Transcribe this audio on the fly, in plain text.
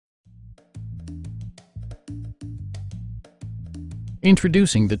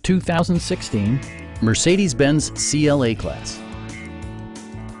Introducing the 2016 Mercedes-Benz CLA Class.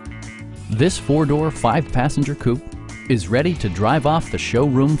 This four-door, five-passenger coupe is ready to drive off the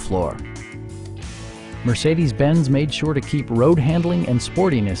showroom floor. Mercedes-Benz made sure to keep road handling and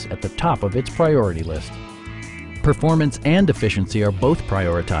sportiness at the top of its priority list. Performance and efficiency are both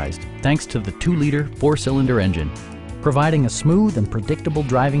prioritized thanks to the 2-liter four-cylinder engine, providing a smooth and predictable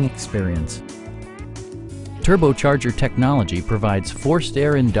driving experience. Turbocharger technology provides forced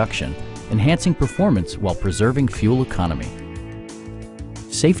air induction, enhancing performance while preserving fuel economy.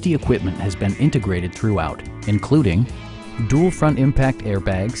 Safety equipment has been integrated throughout, including dual front impact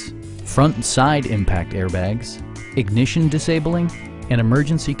airbags, front and side impact airbags, ignition disabling, an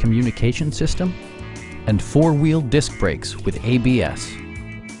emergency communication system, and four-wheel disc brakes with ABS.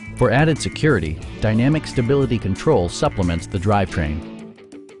 For added security, dynamic stability control supplements the drivetrain.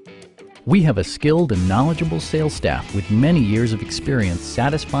 We have a skilled and knowledgeable sales staff with many years of experience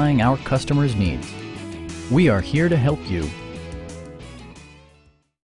satisfying our customers' needs. We are here to help you